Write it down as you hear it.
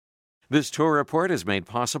This tour report is made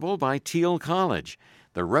possible by Thiel College.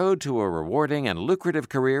 The road to a rewarding and lucrative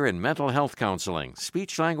career in mental health counseling,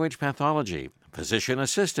 speech-language pathology, physician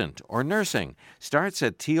assistant, or nursing starts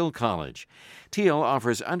at Thiel College. Thiel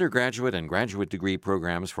offers undergraduate and graduate degree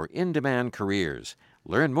programs for in-demand careers.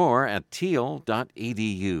 Learn more at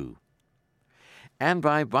thiel.edu. And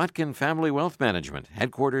by Botkin Family Wealth Management,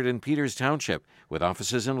 headquartered in Peters Township, with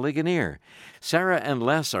offices in Ligonier. Sarah and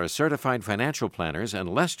Les are certified financial planners,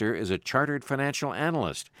 and Lester is a chartered financial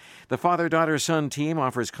analyst. The father-daughter-son team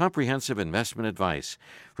offers comprehensive investment advice.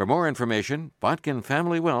 For more information,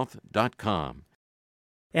 botkinfamilywealth.com.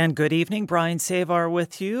 And good evening, Brian Savar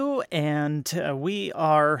with you, and we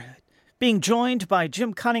are being joined by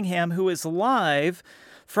Jim Cunningham, who is live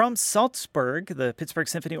from Salzburg. The Pittsburgh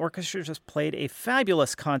Symphony Orchestra just played a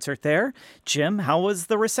fabulous concert there. Jim, how was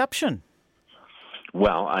the reception?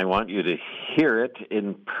 Well, I want you to hear it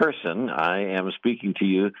in person. I am speaking to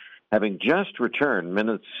you having just returned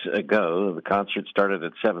minutes ago. The concert started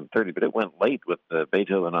at 7:30, but it went late with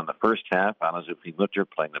Beethoven on the first half, Anne-Sophie Mutter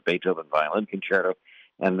playing the Beethoven Violin Concerto,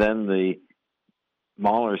 and then the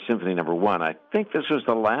Mahler Symphony No. 1. I think this was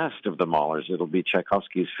the last of the Mahlers. It'll be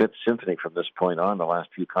Tchaikovsky's Fifth Symphony from this point on, the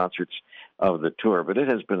last few concerts of the tour. But it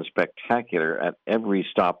has been spectacular at every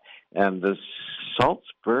stop. And the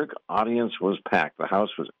Salzburg audience was packed. The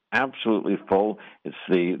house was absolutely full. It's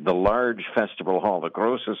the large festival hall, the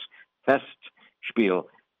Grosses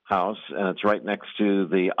Festspielhaus, and it's right next to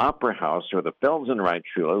the Opera House, or the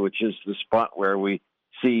Felsenreitschule, which is the spot where we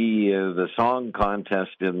see the song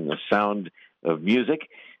contest in the Sound of Music,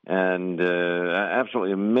 and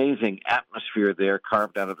absolutely amazing atmosphere there,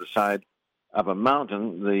 carved out of the side of a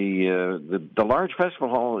mountain. The large festival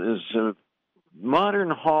hall is a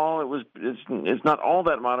modern hall. It's not all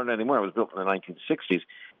that modern anymore. It was built in the 1960s,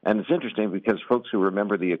 and it's interesting because folks who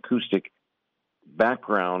remember the acoustic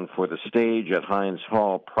background for the stage at Heinz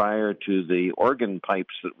Hall prior to the organ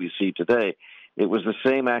pipes that we see today, it was the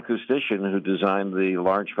same acoustician who designed the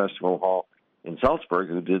large festival hall in Salzburg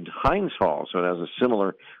who did Heinz Hall, so it has a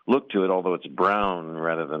similar look to it, although it's brown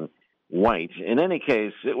rather than white. In any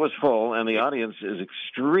case, it was full, and the audience is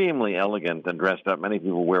extremely elegant and dressed up. Many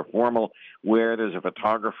people wear formal wear. There's a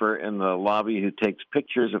photographer in the lobby who takes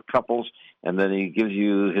pictures of couples, and then he gives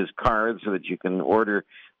you his card so that you can order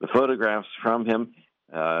the photographs from him.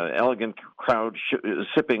 Elegant crowd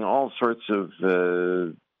sipping all sorts of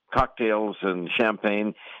cocktails and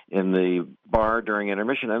champagne in the bar during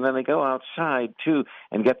intermission, and then they go outside, too,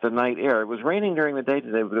 and get the night air. It was raining during the day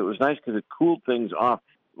today, but it was nice because it cooled things off.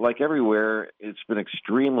 Like everywhere, it's been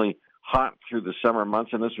extremely hot through the summer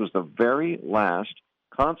months, and this was the very last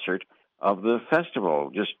concert of the festival.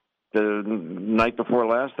 Just the night before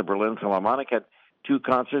last, the Berlin Philharmonic had two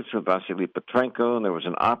concerts with Vasily Petrenko, and there was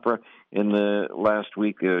an opera in the last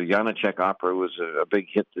week. The Janacek opera was a big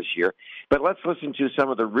hit this year. But let's listen to some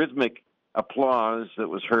of the rhythmic applause that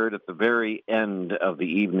was heard at the very end of the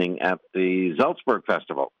evening at the Salzburg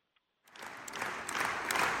Festival.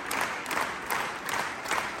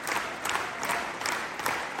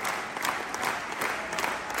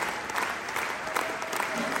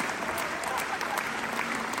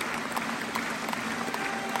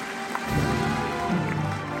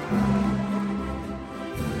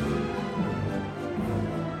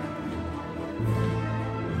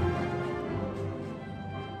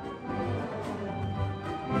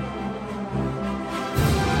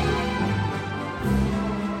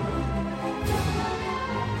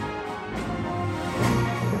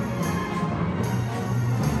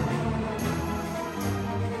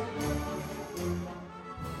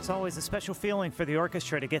 It's always a special feeling for the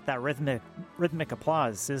orchestra to get that rhythmic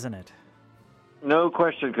applause, isn't it? No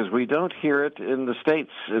question, because we don't hear it in the States.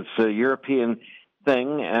 It's a European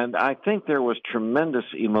thing, and I think there was tremendous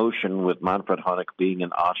emotion with Manfred Honeck being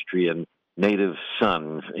an Austrian native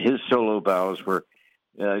son. His solo bows were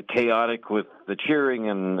chaotic with the cheering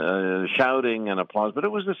and shouting and applause, but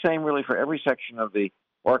it was the same really for every section of the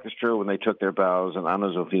orchestra when they took their bows, and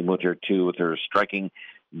Anne-Sophie Mutter, too, with her striking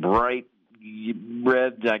bright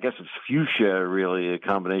red, I guess it's fuchsia, really, a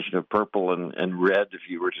combination of purple and red, if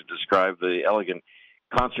you were to describe the elegant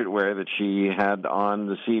concert wear that she had on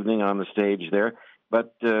this evening on the stage there.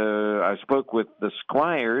 But I spoke with the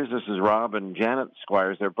Squires. This is Rob and Janet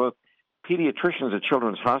Squires. They're both pediatricians at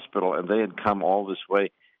Children's Hospital, and they had come all this way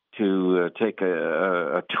to take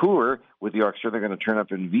a tour with the orchestra. They're going to turn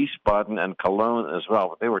up in Wiesbaden and Cologne as well.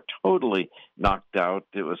 But they were totally knocked out.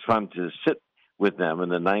 It was fun to sit with them in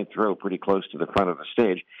the ninth row, pretty close to the front of the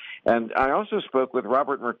stage. And I also spoke with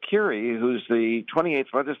Robert Mercuri, who's the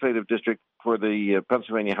 28th legislative district for the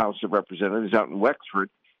Pennsylvania House of Representatives out in Wexford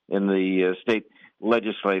in the state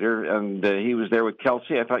legislator, and he was there with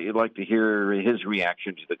Kelsey. I thought you'd like to hear his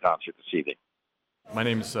reaction to the concert this evening. My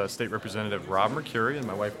name is State Representative Rob Mercuri and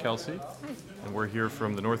my wife Kelsey, and we're here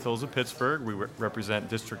from the North Hills of Pittsburgh. We represent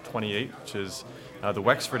District 28, which is the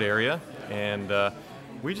Wexford area, and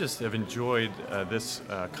we just have enjoyed this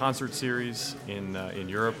concert series in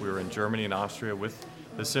Europe. We were in Germany and Austria with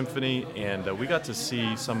the symphony, and we got to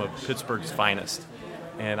see some of Pittsburgh's finest.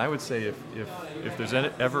 And I would say if there's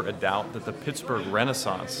ever a doubt that the Pittsburgh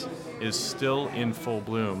Renaissance is still in full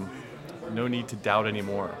bloom, no need to doubt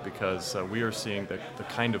anymore, because we are seeing the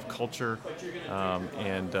kind of culture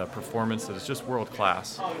and performance that is just world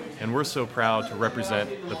class. And we're so proud to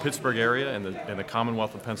represent the Pittsburgh area and the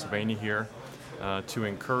Commonwealth of Pennsylvania here, to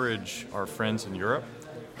encourage our friends in Europe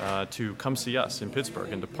to come see us in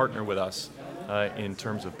Pittsburgh and to partner with us in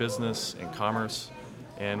terms of business and commerce.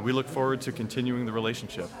 And we look forward to continuing the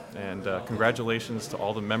relationship. And congratulations to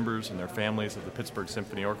all the members and their families of the Pittsburgh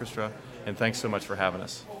Symphony Orchestra. And thanks so much for having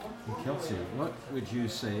us. Kelsey, what would you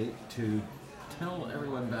say to tell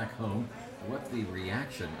everyone back home what the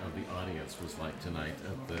reaction of the audience was like tonight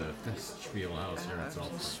at the Festspielhaus here in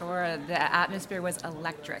Salzburg? Sure, the atmosphere was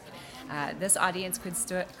electric. This audience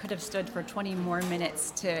could have stood for 20 more minutes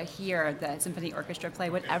to hear the symphony orchestra play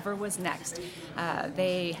whatever was next.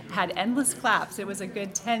 They had endless claps. It was a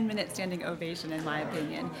good 10-minute standing ovation, in my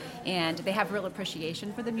opinion. And they have real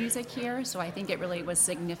appreciation for the music here, so I think it really was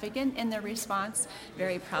significant in their response.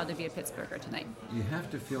 Very proud to be a Pittsburgher tonight. You have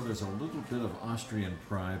to feel there's a little bit of Austrian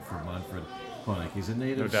pride for Manfred Honeck. He's a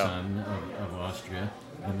native son of Austria,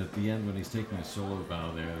 and at the end when he's taking a solo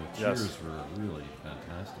bow there, the cheers were really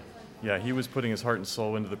fantastic. Yeah, he was putting his heart and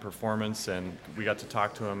soul into the performance, and we got to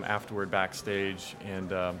talk to him afterward backstage,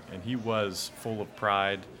 and he was full of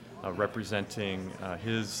pride, representing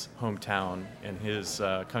his hometown and his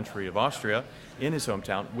country of Austria in his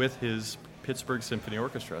hometown with his Pittsburgh Symphony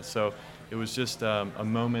Orchestra. So it was just a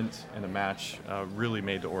moment and a match really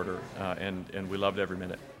made to order, and we loved every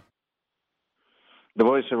minute. The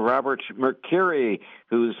voice of Robert Mercuri,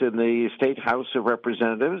 who's in the State House of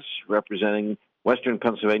Representatives, representing Western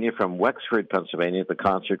Pennsylvania from Wexford, Pennsylvania, at the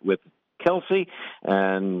concert with Kelsey.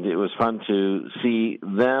 And it was fun to see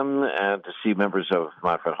them and to see members of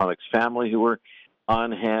Manfred Honeck's family who were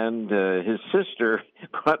on hand. His sister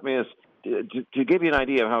brought me to give you an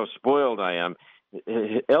idea of how spoiled I am.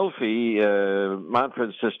 Elfie,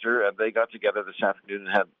 Manfred's sister, and they got together this afternoon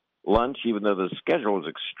and had lunch, even though the schedule was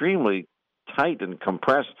extremely tight and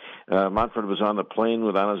compressed. Manfred was on the plane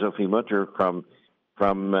with Anne-Sophie Mutter from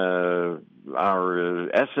our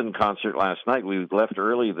Essen concert last night. We left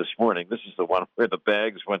early this morning. This is the one where the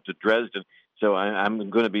bags went to Dresden. So I'm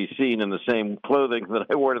going to be seen in the same clothing that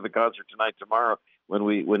I wore to the concert tonight tomorrow when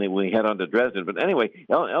we head on to Dresden. But anyway,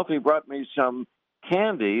 Elfie brought me some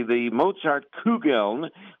candy, the Mozart Kugeln,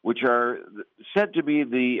 which are said to be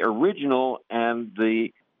the original and the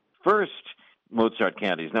first Mozart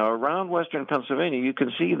candies. Now, around Western Pennsylvania, you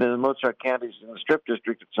can see the Mozart candies in the Strip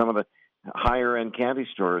District at some of the higher-end candy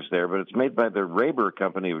stores there, but it's made by the Raber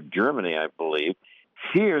Company of Germany, I believe.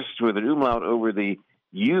 Fierst, with an umlaut over the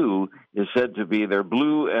U, is said to be their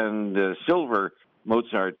blue and silver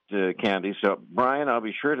Mozart candy. So, Brian, I'll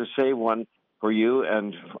be sure to save one for you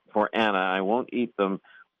and for Anna. I won't eat them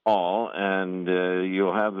all, and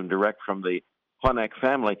you'll have them direct from the Honeck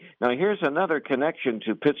family. Now, here's another connection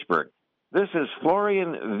to Pittsburgh. This is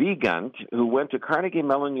Florian Wiegand, who went to Carnegie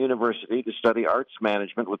Mellon University to study arts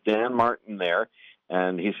management with Dan Martin there.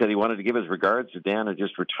 And he said he wanted to give his regards to Dan, who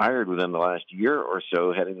just retired within the last year or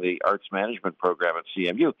so, heading the arts management program at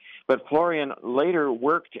CMU. But Florian later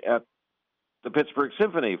worked at the Pittsburgh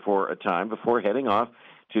Symphony for a time before heading off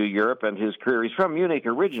to Europe and his career. He's from Munich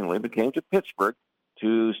originally, but came to Pittsburgh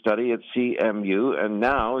to study at CMU, and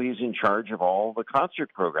now he's in charge of all the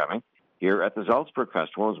concert programming here at the Salzburg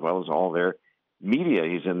Festival, as well as all their media.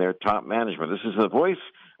 He's in their top management. This is the voice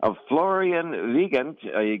of Florian Wiegand,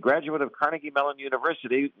 a graduate of Carnegie Mellon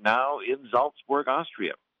University, now in Salzburg,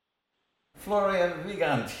 Austria. Florian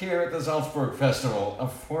Wiegand here at the Salzburg Festival, a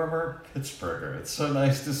former Pittsburgher. It's so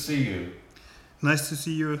nice to see you. Nice to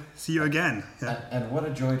see you again. Yeah. And what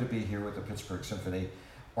a joy to be here with the Pittsburgh Symphony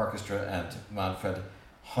Orchestra and Manfred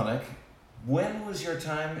Honeck. When was your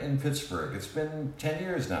time in Pittsburgh? It's been 10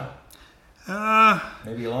 years now.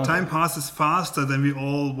 Maybe longer. Time passes faster than we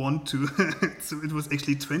all want to. So it was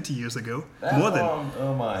actually 20 years ago. More than.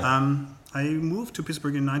 Oh my. I moved to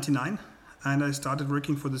Pittsburgh in 1999, and I started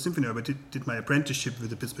working for the symphony. I did my apprenticeship with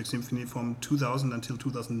the Pittsburgh Symphony from 2000 until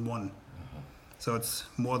 2001. So it's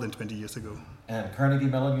more than 20 years ago. And Carnegie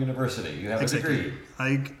Mellon University, you have a degree.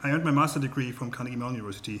 I earned my master degree from Carnegie Mellon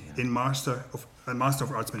University in Master of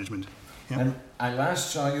Arts Management. Yeah. And I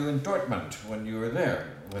last saw you in Dortmund when you were there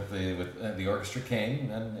with the orchestra came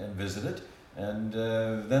and visited, and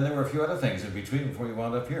then there were a few other things in between before you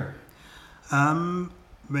wound up here.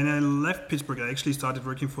 When I left Pittsburgh, I actually started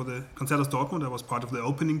working for the Concertos Dortmund. I was part of the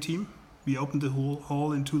opening team. We opened the whole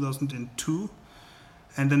hall in 2002,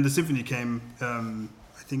 and then the symphony came,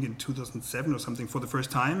 I think in 2007 or something, for the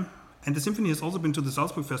first time. And the symphony has also been to the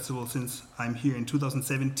Salzburg Festival since I'm here in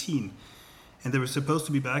 2017. And they were supposed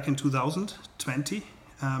to be back in 2020,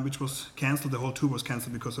 which was cancelled. The whole tour was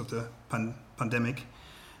cancelled because of the pandemic.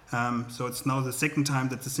 So it's now the second time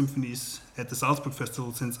that the symphony is at the Salzburg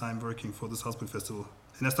Festival since I'm working for the Salzburg Festival.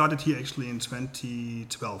 And I started here actually in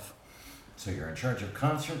 2012. So you're in charge of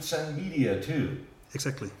concerts and media too.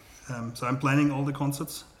 Exactly. So I'm planning all the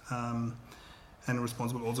concerts and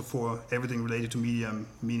responsible also for everything related to media,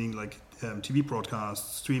 meaning like TV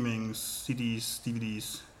broadcasts, streamings, CDs,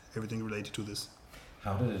 DVDs, everything related to this.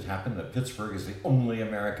 How did it happen that Pittsburgh is the only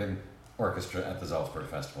American orchestra at the Salzburg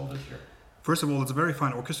Festival this year? First of all, it's a very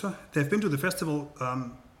fine orchestra. They've been to the festival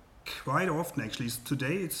quite often actually.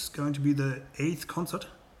 Today it's going to be the 8th concert.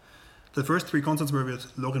 The first 3 concerts were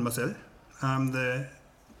with Lorin Marcel. The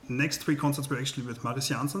next 3 concerts were actually with Maris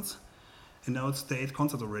Janssens, and now it's the 8th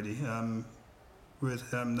concert already. Now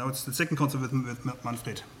it's the 2nd concert with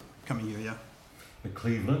Manfred coming here. Yeah. But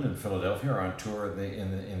Cleveland and Philadelphia are on tour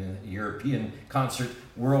in the European concert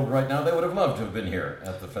world right now. They would have loved to have been here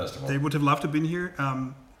at the festival. They would have loved to have been here.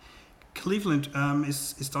 Cleveland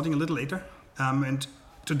is starting a little later, and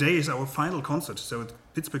today is our final concert. So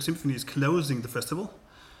Pittsburgh Symphony is closing the festival.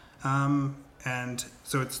 And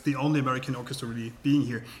so it's the only American orchestra really being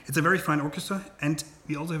here. It's a very fine orchestra, and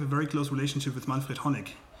we also have a very close relationship with Manfred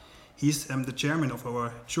Honeck. He's the chairman of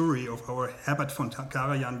our jury of our Herbert von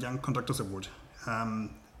Karajan Young Conductors Award.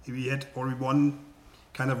 We had already one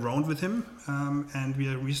kind of round with him, and we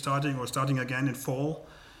are starting again in fall,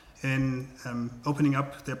 in opening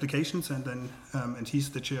up the applications, and then and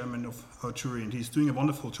he's the chairman of our jury, and he's doing a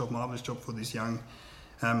wonderful job, marvelous job for these young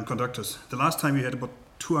conductors. The last time we had about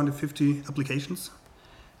 250 applications,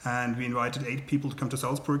 and we invited 8 people to come to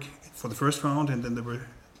Salzburg for the first round, and then there were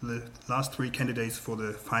the last 3 candidates for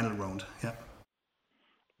the final round. Yeah.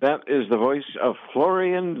 That is the voice of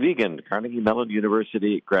Florian Wiegand, Carnegie Mellon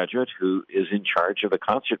University graduate, who is in charge of the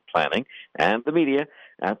concert planning and the media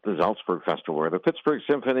at the Salzburg Festival, where the Pittsburgh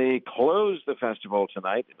Symphony closed the festival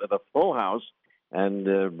tonight with a full house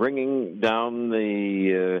and bringing down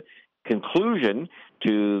the conclusion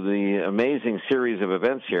to the amazing series of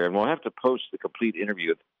events here. And we'll have to post the complete interview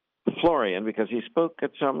with Florian because he spoke at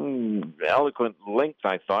some eloquent length,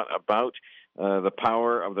 I thought, about the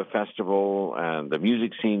power of the festival and the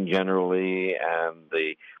music scene generally and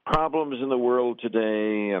the problems in the world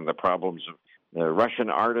today and the problems of Russian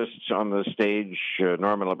artists on the stage.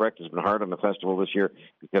 Norman Lebrecht has been hard on the festival this year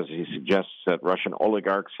because he suggests that Russian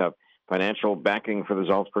oligarchs have financial backing for the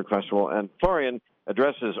Salzburg Festival. And Florian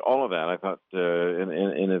addresses all of that, I thought,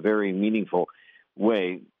 in a very meaningful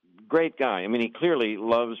way. Great guy. I mean, he clearly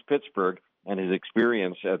loves Pittsburgh, and his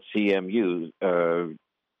experience at CMU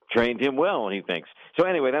trained him well, he thinks. So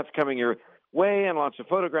anyway, that's coming your way, and lots of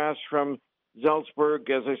photographs from Salzburg.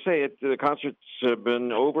 As I say, the concert's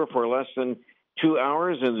been over for less than 2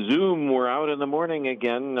 hours, and Zoom, we're out in the morning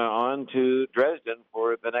again on to Dresden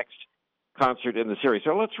for the next concert in the series.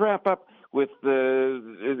 So let's wrap up with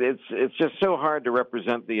it's just so hard to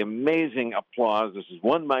represent the amazing applause. This is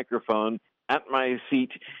one microphone at my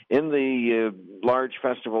seat in the large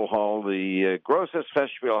festival hall, the Grosses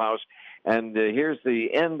Festspielhaus, and here's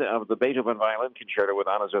the end of the Beethoven Violin Concerto with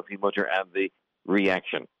Anne-Sophie Mutter and the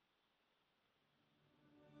reaction.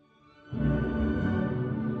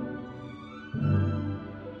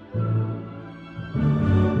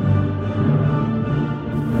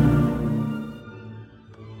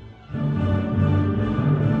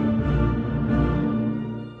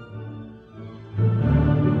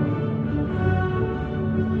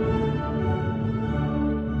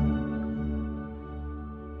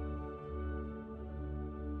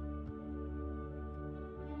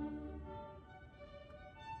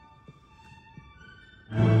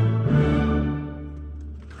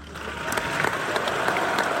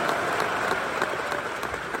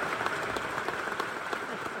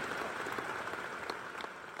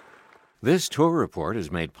 This tour report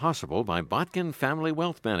is made possible by Botkin Family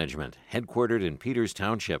Wealth Management, headquartered in Peters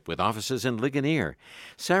Township with offices in Ligonier.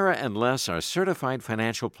 Sarah and Les are certified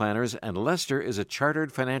financial planners, and Lester is a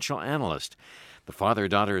chartered financial analyst. The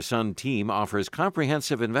father-daughter-son team offers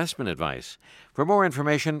comprehensive investment advice. For more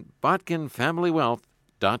information,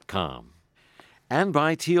 botkinfamilywealth.com. And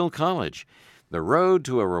by Thiel College. The road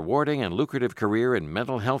to a rewarding and lucrative career in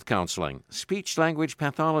mental health counseling, speech-language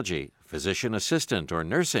pathology, physician assistant, or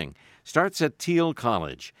nursing starts at Thiel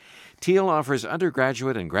College. Thiel offers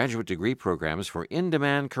undergraduate and graduate degree programs for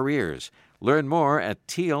in-demand careers. Learn more at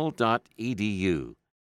thiel.edu.